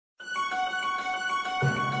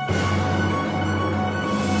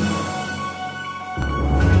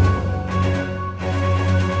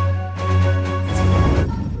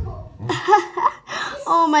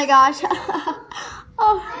Oh my gosh.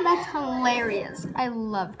 Oh, that's hilarious. I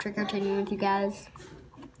love trick-or-treating with you guys.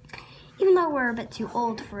 Even though we're a bit too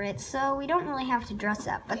old for it, so we don't really have to dress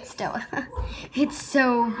up, but still. It's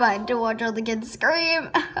so fun to watch all the kids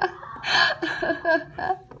scream.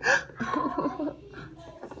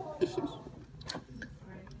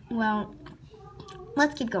 Well,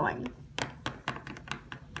 let's keep going.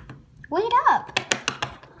 Wait up!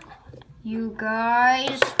 You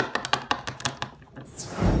guys.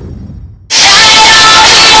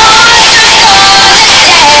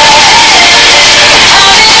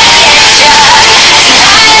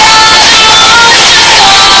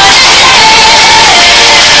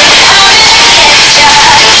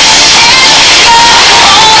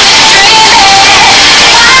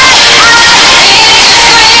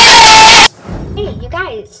 Hey, you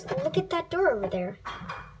guys, look at that door over there.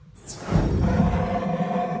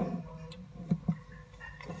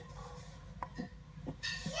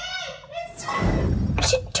 I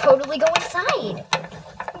should totally go inside.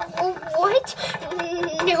 What?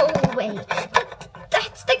 No way.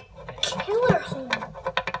 That's the killer home.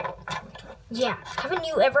 Yeah, haven't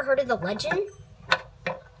you ever heard of the legend?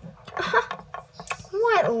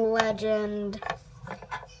 What legend?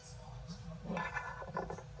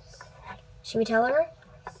 Should we tell her?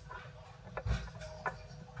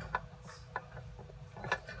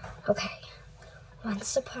 Okay.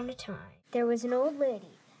 Once upon a time, there was an old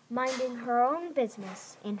lady minding her own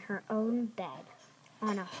business in her own bed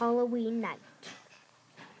on a Halloween night,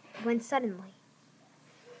 when suddenly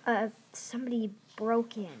somebody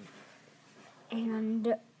broke in,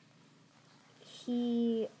 and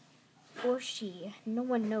he or she, no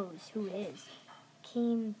one knows who it is,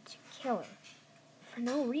 came to kill her for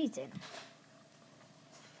no reason.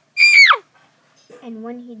 And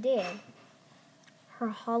when he did, her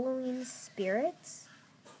Halloween spirits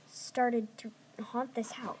started to haunt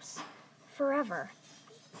this house forever.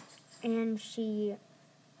 And she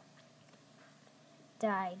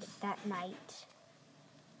died that night.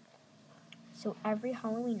 So every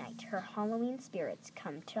Halloween night, her Halloween spirits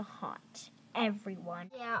come to haunt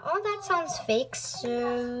everyone. Yeah, all that sounds fake, so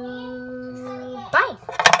bye.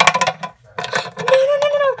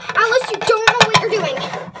 No. Alice, you don't know what you're doing.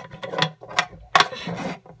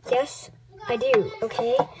 Yes, I do,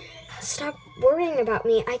 okay? Stop worrying about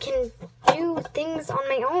me. I can do things on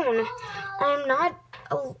my own. I'm not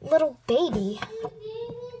a little baby.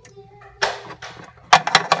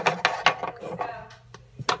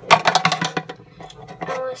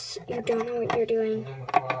 Alice, you don't know what you're doing.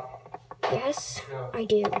 Yes, I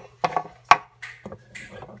do.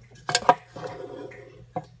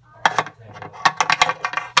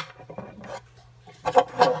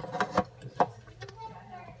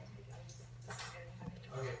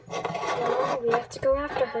 Well, we have to go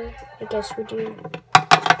after her. I guess we do.